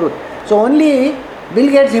know the truth. So only Bill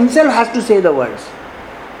Gates himself has to say the words.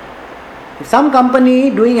 If some company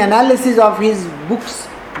doing analysis of his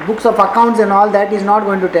books of accounts and all that is not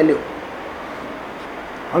going to tell you.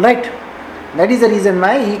 Alright. That is the reason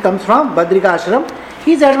why he comes from Badrika Ashram.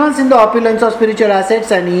 He is advanced in the opulence of spiritual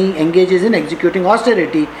assets and he engages in executing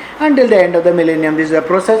austerity until the end of the millennium. This is a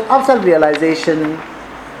process of self-realization.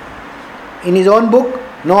 In his own book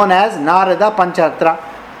known as Narada Panchatra,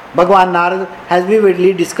 Bhagwan Narada has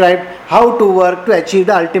vividly described how to work to achieve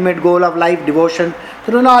the ultimate goal of life, devotion,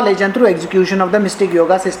 through knowledge and through execution of the mystic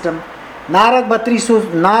yoga system. Narad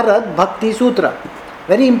Bhakti Sutra,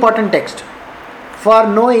 very important text for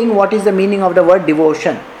knowing what is the meaning of the word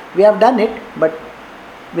devotion. We have done it, but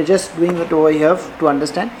we're just doing it over here to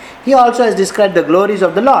understand. He also has described the glories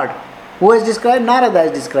of the Lord. Who has described? Narada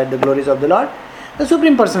has described the glories of the Lord. The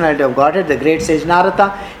Supreme Personality of Godhead, the great sage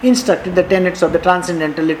Narada, instructed the tenets of the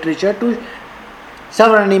transcendental literature to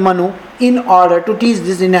Savarani Manu in order to teach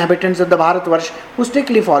these inhabitants of the Bharatvarsh who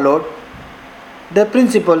strictly followed the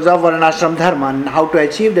principles of Varnashram Dharma and how to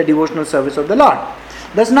achieve the devotional service of the Lord.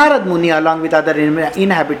 Thus Narad Muni along with other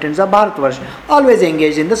inhabitants of Bharatvarsh always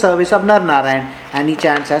engaged in the service of Nar Narayan, and he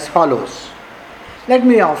chants as follows. Let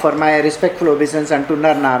me offer my respectful obeisance unto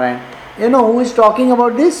Nar Narayan. You know who is talking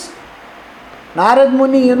about this? Narad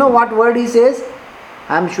Muni. You know what word he says?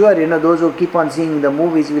 I am sure those who keep on seeing the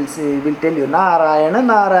movies will tell you Narayana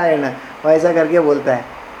Narayana. Vaisa karke bolta hai.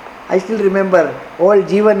 I still remember old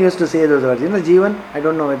Jeevan used to say those words. Jeevan, I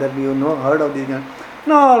don't know whether you heard of this guy.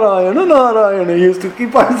 Narayana Narayana, he used to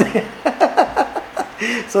keep on saying.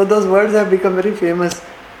 So those words have become very famous.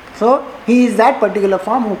 So he is that particular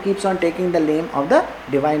form who keeps on taking the name of the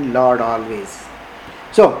Divine Lord always.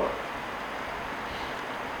 So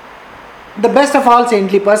the best of all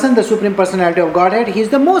saintly person, the Supreme Personality of Godhead, he is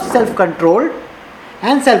the most self-controlled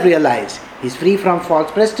and self-realized. He is free from false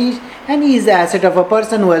prestige and he is the asset of a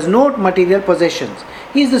person who has no material possessions.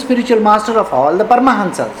 He is the spiritual master of all the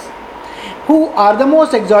Paramahansas, who are the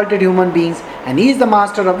most exalted human beings, and he is the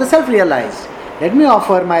master of the self-realized. Let me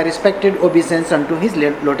offer my respected obeisance unto his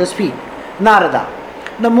lotus feet. Narada,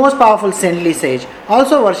 the most powerful saintly sage,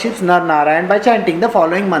 also worships Nar Narayan by chanting the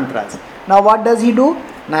following mantras. Now what does he do?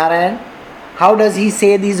 Narayan. How does he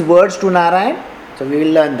say these words to Narayan? So we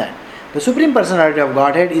will learn that. The Supreme Personality of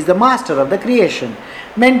Godhead is the master of the creation,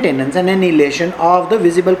 maintenance and annihilation of the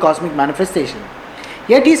visible cosmic manifestation.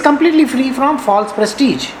 Yet he is completely free from false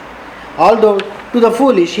prestige. Although to the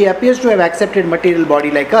foolish he appears to have accepted material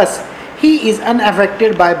body like us, he is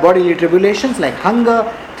unaffected by bodily tribulations like hunger,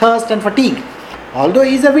 thirst and fatigue. Although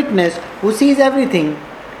he is a witness who sees everything,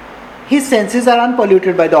 his senses are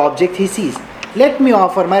unpolluted by the object he sees. Let me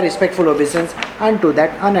offer my respectful obeisance unto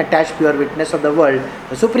that unattached pure witness of the world,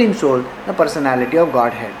 the Supreme Soul, the Personality of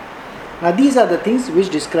Godhead. Now these are the things which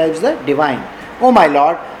describes the divine. O my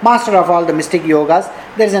Lord, master of all the mystic yogas,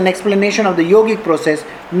 there is an explanation of the yogic process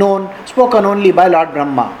spoken only by Lord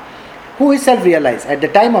Brahma, who is self-realized. At the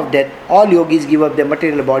time of death, all yogis give up their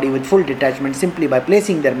material body with full detachment simply by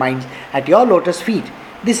placing their minds at your lotus feet.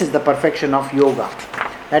 This is the perfection of yoga.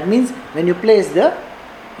 That means when you place the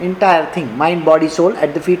entire thing, mind, body, soul,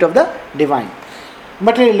 at the feet of the divine.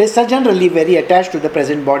 Materialists are generally very attached to the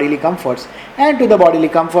present bodily comforts and to the bodily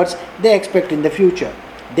comforts they expect in the future.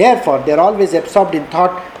 Therefore, they are always absorbed in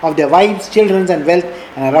thought of their wives, children, and wealth,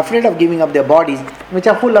 and are afraid of giving up their bodies, which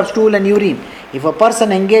are full of stool and urine. If a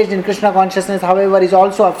person engaged in Krishna consciousness, however, is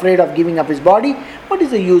also afraid of giving up his body, what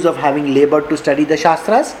is the use of having labored to study the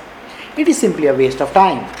Shastras? It is simply a waste of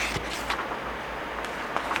time.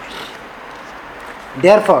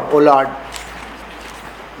 Therefore, O Lord,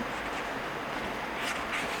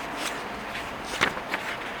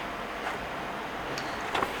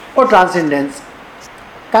 O Transcendence,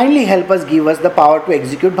 kindly help us, give us the power to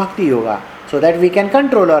execute Bhakti Yoga so that we can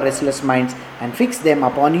control our restless minds and fix them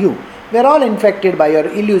upon you. We are all infected by your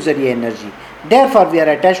illusory energy. Therefore, we are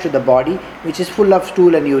attached to the body, which is full of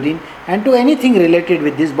stool and urine, and to anything related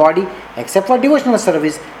with this body, except for devotional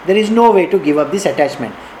service, there is no way to give up this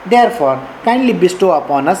attachment. Therefore, kindly bestow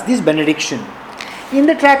upon us this benediction. In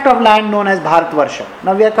the tract of land known as Bharatvarsha,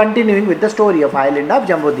 now we are continuing with the story of island of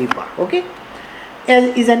Jambudvipa. Okay?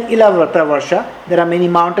 Is an Ilavrata Varsha. There are many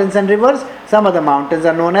mountains and rivers. Some of the mountains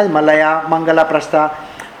are known as Malaya, Mangala Prastha,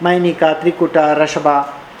 Mainika, Trikuta,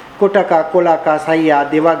 Rashaba, Kotaka, Kolaka, Saya,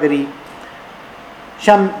 Devagiri,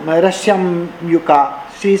 Rashyam Yuka,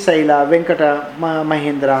 Sri Saila, Venkata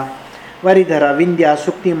Mahendra, Varidhara, Vindhya,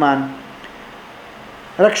 Suktiman,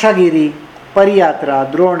 Rakshagiri, Pariyatra,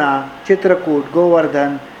 Drona, Chitrakoot,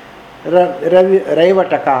 Govardhan,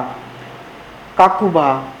 Raivataka,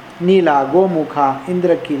 Kakuba, Nila, Gomukha,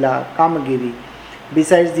 Indrakila, Kamagiri.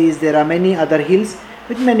 Besides these, there are many other hills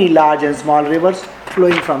with many large and small rivers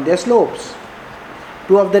flowing from their slopes.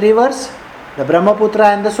 Two of the rivers, the Brahmaputra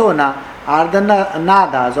and the Sona, are the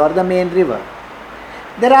Nadas or the main river.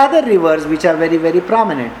 There are other rivers which are very, very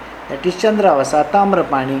prominent. That is Chandravasa,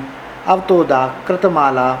 Tamrapani, Avtoda,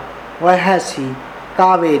 Kratamala, Vaihasi,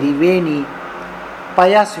 Kaveri, Veni,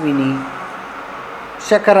 Payasvini,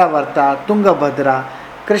 Shakaravarta, Tungabhadra,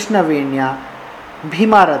 Krishnavenya,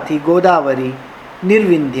 Bhimarathi, Godavari,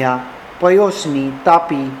 Nirvindhya, Payosni,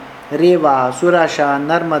 Tapi, Reva, Surasha,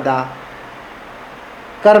 Narmada,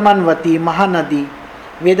 Karmanvati, Mahanadi,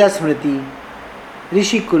 Vedasmriti,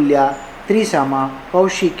 Rishikulya, Trisama,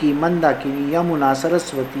 Kaushiki, Mandakini, Yamuna,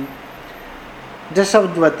 Saraswati,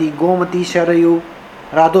 Jasavdvati, Gomati, Sharayu,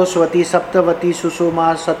 Radhoswati, Saptavati,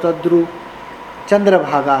 Susoma, Satadru,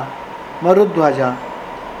 Chandrabhaga, Marudhwaja,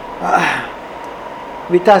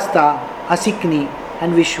 Vitasta, Asikni,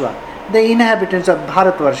 and Vishwa. The inhabitants of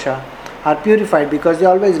Bharatvarsha are purified because they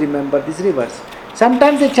always remember these rivers.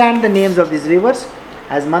 Sometimes they chant the names of these rivers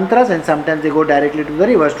as mantras, and sometimes they go directly to the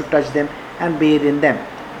rivers to touch them and bathe in them.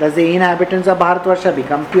 Thus the inhabitants of Bharatvarsha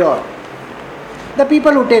become pure. The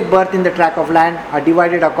people who take birth in the tract of land are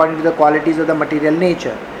divided according to the qualities of the material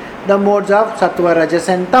nature. The modes of Sattva, Rajas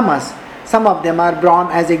and Tamas. Some of them are born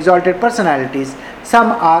as exalted personalities,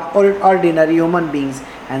 some are ordinary human beings,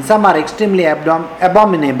 and some are extremely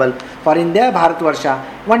abominable. For in their Bharatvarsha,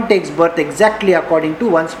 one takes birth exactly according to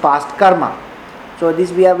one's past karma. So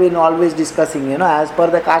this we have been always discussing, as per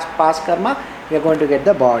the past karma, we are going to get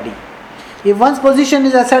the body. If one's position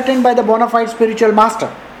is ascertained by the bona fide spiritual master,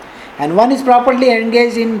 and one is properly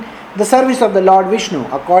engaged in the service of the Lord Vishnu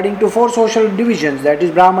according to four social divisions, that is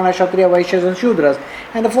Brahmana, Kshatriya, Vaishyas and Shudras,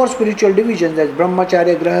 and the four spiritual divisions, that is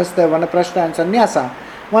Brahmacharya, Grahastha, Vanaprastha and Sannyasa,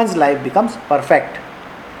 one's life becomes perfect.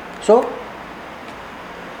 So,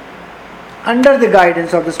 under the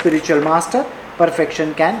guidance of the spiritual master,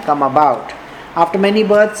 perfection can come about. After many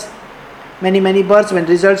births, when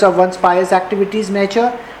results of one's pious activities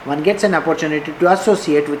mature, one gets an opportunity to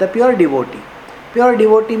associate with a pure devotee. Pure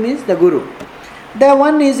devotee means the Guru. There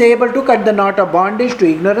one is able to cut the knot of bondage to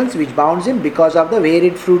ignorance which bounds him because of the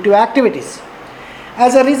varied fruitive activities.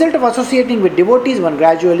 As a result of associating with devotees, one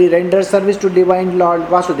gradually renders service to Divine Lord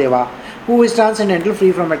Vasudeva, who is transcendental,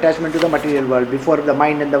 free from attachment to the material world, before the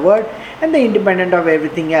mind and the word, and the independent of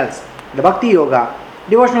everything else. The Bhakti Yoga,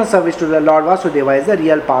 devotional service to the Lord Vasudeva, is the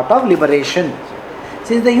real path of liberation.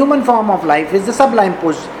 Since the human form of life is the sublime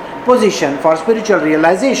position for spiritual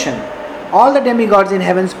realization, all the demigods in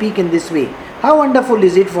heaven speak in this way. How wonderful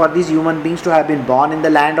is it for these human beings to have been born in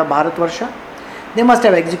the land of Bharatvarsha? They must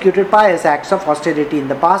have executed pious acts of austerity in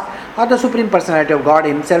the past, or the Supreme Personality of God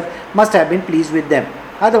Himself must have been pleased with them.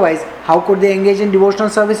 Otherwise, how could they engage in devotional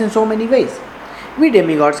service in so many ways? We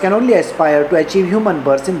demigods can only aspire to achieve human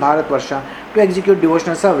births in Bharatvarsha to execute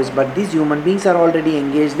devotional service, but these human beings are already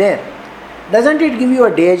engaged there. Doesn't it give you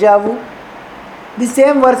a deja vu? The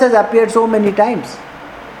same verse has appeared so many times.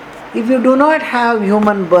 If you do not have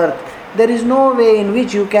human birth, there is no way in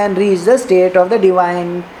which you can reach the state of the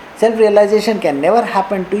divine. Self-realization can never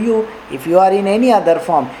happen to you if you are in any other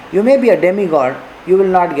form. You may be a demigod, you will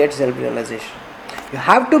not get self-realization. You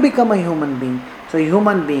have to become a human being. So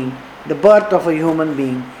human being, the birth of a human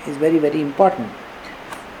being is very, very important.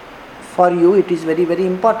 For you it is very, very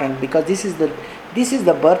important because this is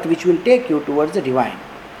the birth which will take you towards the divine.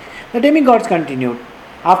 The demigods continued.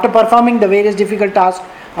 After performing the various difficult tasks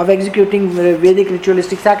of executing Vedic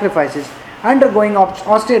ritualistic sacrifices, undergoing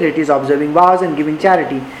austerities, observing vows and giving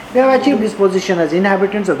charity, they have achieved this position as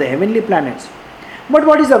inhabitants of the heavenly planets. But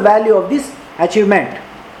what is the value of this achievement?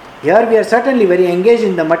 Here we are certainly very engaged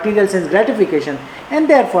in the material sense gratification, and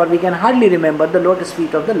therefore we can hardly remember the lotus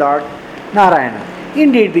feet of the Lord Narayana.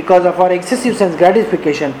 Indeed, because of our excessive sense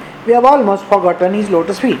gratification, we have almost forgotten his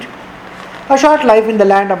lotus feet. A short life in the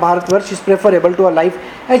land of Bharatvarsh is preferable to a life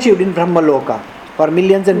achieved in Brahmaloka for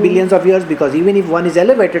millions and billions of years, because even if one is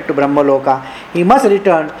elevated to Brahmaloka, he must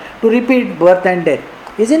return to repeat birth and death.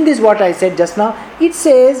 Isn't this what I said just now? It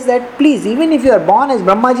says that please, even if you are born as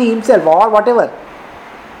Brahmaji himself or whatever,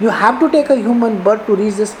 you have to take a human birth to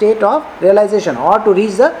reach the state of realization or to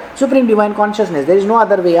reach the supreme divine consciousness. There is no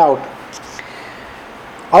other way out.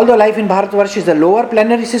 Although life in Bharatvarsh is a lower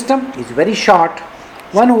planetary system, is very short,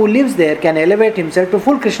 one who lives there can elevate himself to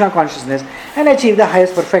full Krishna consciousness and achieve the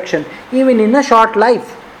highest perfection even in a short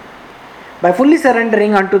life by fully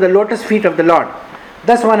surrendering unto the lotus feet of the Lord.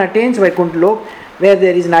 Thus one attains Vaikuntha Lok, where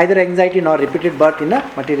there is neither anxiety nor repeated birth in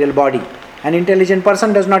a material body. An intelligent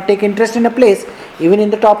person does not take interest in a place even in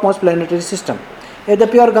the topmost planetary system. If the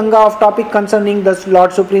pure Ganga of topic concerning the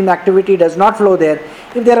Lord's supreme activity does not flow there,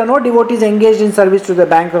 if there are no devotees engaged in service to the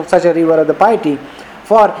bank of such a river of the piety,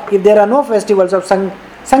 for if there are no festivals of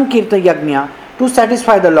Sankirta Yajna to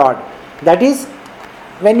satisfy the Lord, that is,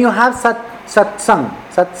 when you have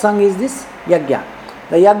satsang is this yajna,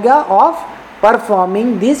 the yajna of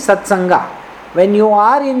performing this satsanga, when you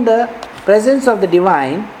are in the presence of the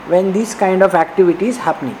divine, when this kind of activity is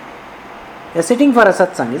happening. You are sitting for a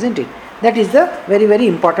satsang, isn't it? That is the very, very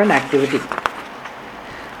important activity.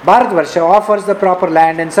 Bharatvarsha offers the proper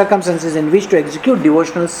land and circumstances in which to execute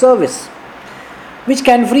devotional service, which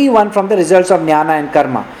can free one from the results of jnana and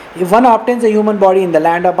karma. If one obtains a human body in the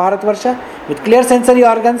land of Bharatvarsha with clear sensory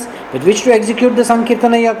organs with which to execute the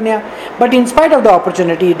Sankirtana Yajna, but in spite of the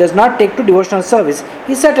opportunity it does not take to devotional service,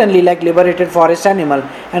 he is certainly like liberated forest animal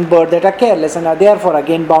and bird that are careless and are therefore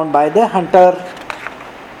again bound by the hunter.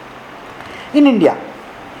 In India,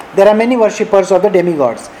 there are many worshippers of the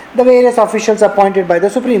demigods, the various officials appointed by the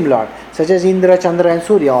Supreme Lord, such as Indra, Chandra and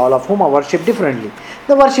Surya, all of whom are worshipped differently.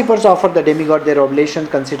 The worshippers offer the demigod their oblations,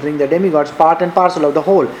 considering the demigods part and parcel of the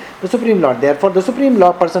whole, the Supreme Lord. Therefore, the Supreme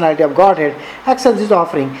Lord, personality of Godhead, accepts this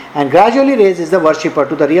offering and gradually raises the worshipper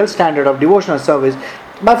to the real standard of devotional service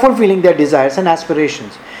by fulfilling their desires and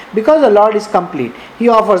aspirations. Because the Lord is complete, He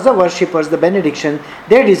offers the worshippers the benediction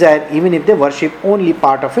they desire, even if they worship only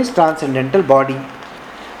part of His transcendental body.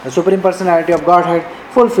 The Supreme Personality of Godhead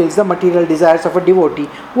fulfills the material desires of a devotee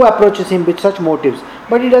who approaches Him with such motives,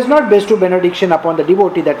 but He does not bestow benediction upon the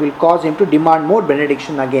devotee that will cause him to demand more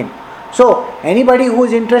benediction again. So, anybody who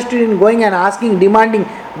is interested in going and asking, demanding,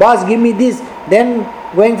 boss give me this, then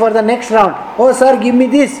going for the next round, oh sir give me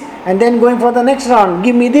this, and then going for the next round,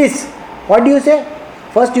 give me this. What do you say?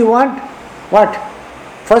 First you want what?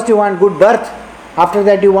 First you want good birth, after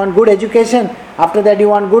that you want good education, after that you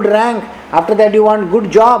want good rank, after that you want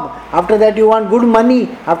good job, after that you want good money,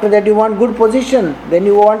 after that you want good position, then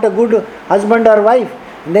you want a good husband or wife,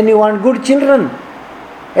 and then you want good children.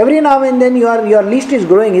 Every now and then your list is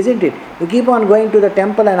growing, isn't it? You keep on going to the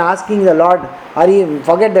temple and asking the Lord, or you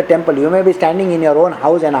forget the temple, you may be standing in your own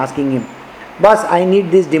house and asking Him, boss I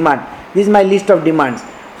need this demand, this is my list of demands.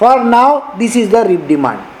 For now, this is the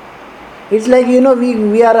demand. It's like,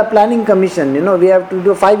 we are a planning commission, we have to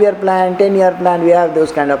do a 5-year plan, 10-year plan, we have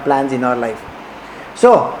those kind of plans in our life.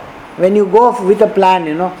 So, when you go with a plan,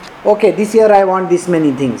 okay, this year I want this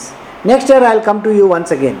many things. Next year I'll come to you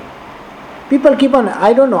once again. People keep on,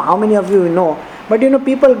 I don't know how many of you know, but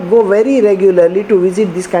people go very regularly to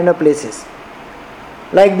visit these kind of places.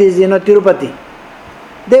 Like this, Tirupati.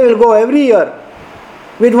 They will go every year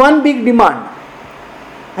with one big demand.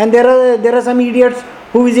 And there are some idiots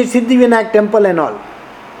who visit Siddhivinayak temple and all.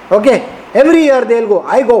 Okay, every year they will go.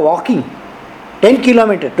 I go walking 10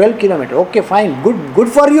 kilometers, 12 kilometers. Okay, fine, good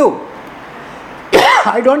for you.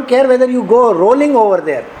 I don't care whether you go rolling over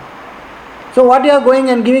there. So what you are going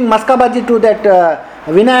and giving maskabaji to that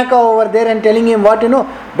Vinayaka over there and telling him what,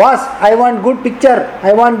 boss, I want good picture,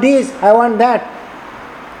 I want this, I want that.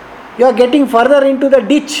 You are getting further into the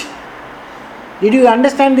ditch. Did you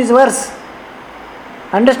understand this verse?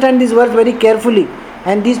 Understand this verse very carefully.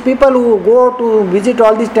 And these people who go to visit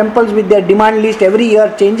all these temples with their demand list every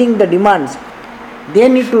year, changing the demands, They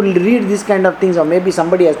need to read these kind of things, or maybe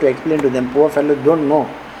somebody has to explain to them. Poor fellows don't know.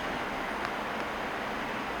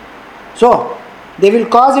 So, they will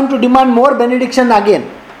cause him to demand more benediction again.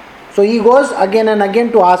 So he goes again and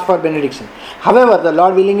again to ask for benediction. However, the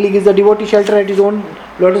Lord willingly gives the devotee shelter at his own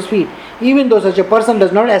lotus feet, even though such a person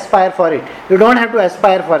does not aspire for it. You don't have to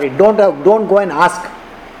aspire for it. Don't go and ask.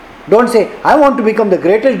 Don't say, I want to become the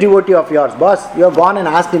greatest devotee of yours. Boss, you have gone and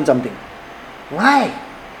asked him something. Why?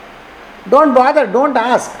 Don't bother, don't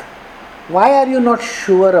ask. Why are you not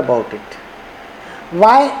sure about it?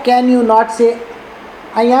 Why can you not say,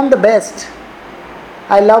 I am the best.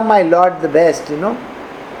 I love my Lord the best,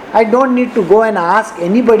 I don't need to go and ask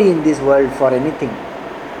anybody in this world for anything.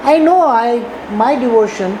 I know my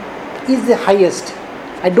devotion is the highest.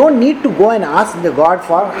 I don't need to go and ask the God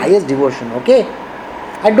for highest devotion, okay?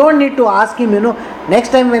 I don't need to ask him, next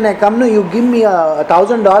time when I come, you give me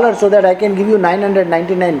 $1,000 so that I can give you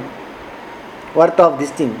 999 worth of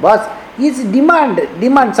this thing. Boss, it's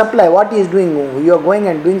demand, supply. What he is doing? You are going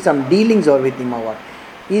and doing some dealings or with him or what?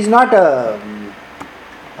 He is not a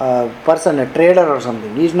person, a trader or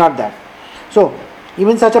something. He is not that. So,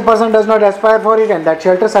 even such a person does not aspire for it, and that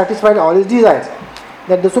shelter satisfies all his desires.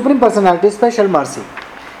 That the Supreme Personality is special mercy.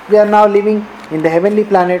 We are now living in the heavenly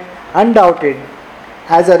planet, undoubted,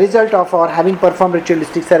 as a result of our having performed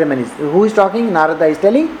ritualistic ceremonies. Who is talking? Narada is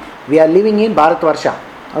telling, we are living in Bharatvarsha.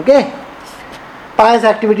 Okay? Pious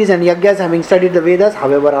activities and yagyas, having studied the Vedas,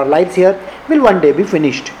 however, our lives here will one day be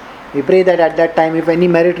finished. We pray that at that time, if any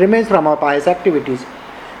merit remains from our pious activities,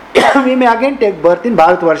 we may again take birth in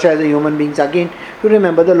Bharatvarsha as a human beings again to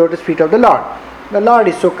remember the lotus feet of the Lord. The Lord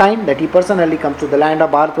is so kind that He personally comes to the land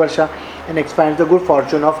of Bharatvarsha and expands the good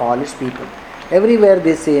fortune of all His people. Everywhere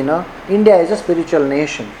they say, India is a spiritual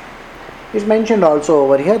nation. It's mentioned also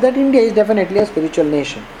over here that India is definitely a spiritual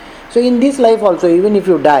nation. So in this life also, even if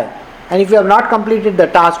you die, and if you have not completed the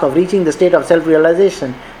task of reaching the state of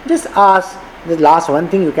self-realization, just ask the last one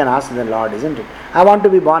thing you can ask the Lord, isn't it? I want to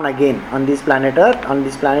be born again on this planet Earth, in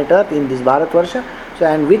this Bharatvarsha,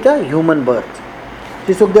 and with a human birth.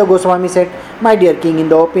 Sri Sukadeva Goswami said, my dear king, in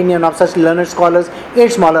the opinion of such learned scholars,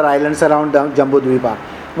 8 smaller islands around the Jambudvipa.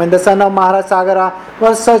 When the son of Maharaj Sagara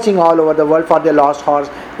was searching all over the world for their lost horse,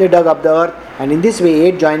 they dug up the earth, and in this way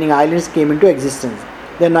 8 joining islands came into existence.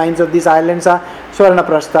 The names of these islands are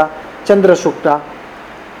Swarnaprastha, Chandrashukta,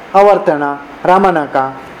 Avartana,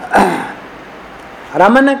 Ramanaka.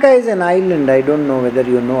 Ramanaka is an island, I don't know whether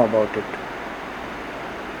you know about it.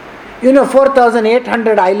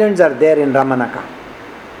 4,800 islands are there in Ramanaka.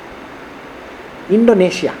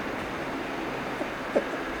 Indonesia.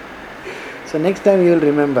 So next time you will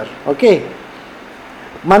remember, okay?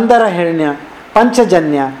 Mandarahiranya,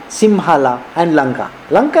 Panchajanya, Simhala and Lanka.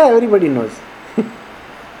 Lanka everybody knows.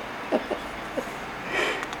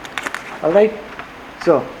 Alright?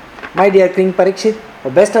 So, my dear King Parikshit, the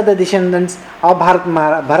best of the descendants of Bharat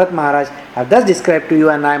Maharaj have thus described to you,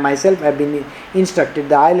 and I myself have been instructed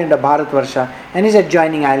the island of Bharatvarsha and its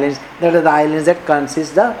adjoining islands, that are the islands that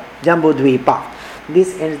consist the Jambudvipa.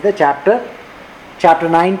 This ends the chapter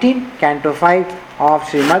 19, canto 5 of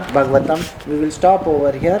Srimad Bhagavatam. We will stop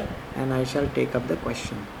over here and I shall take up the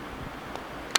question.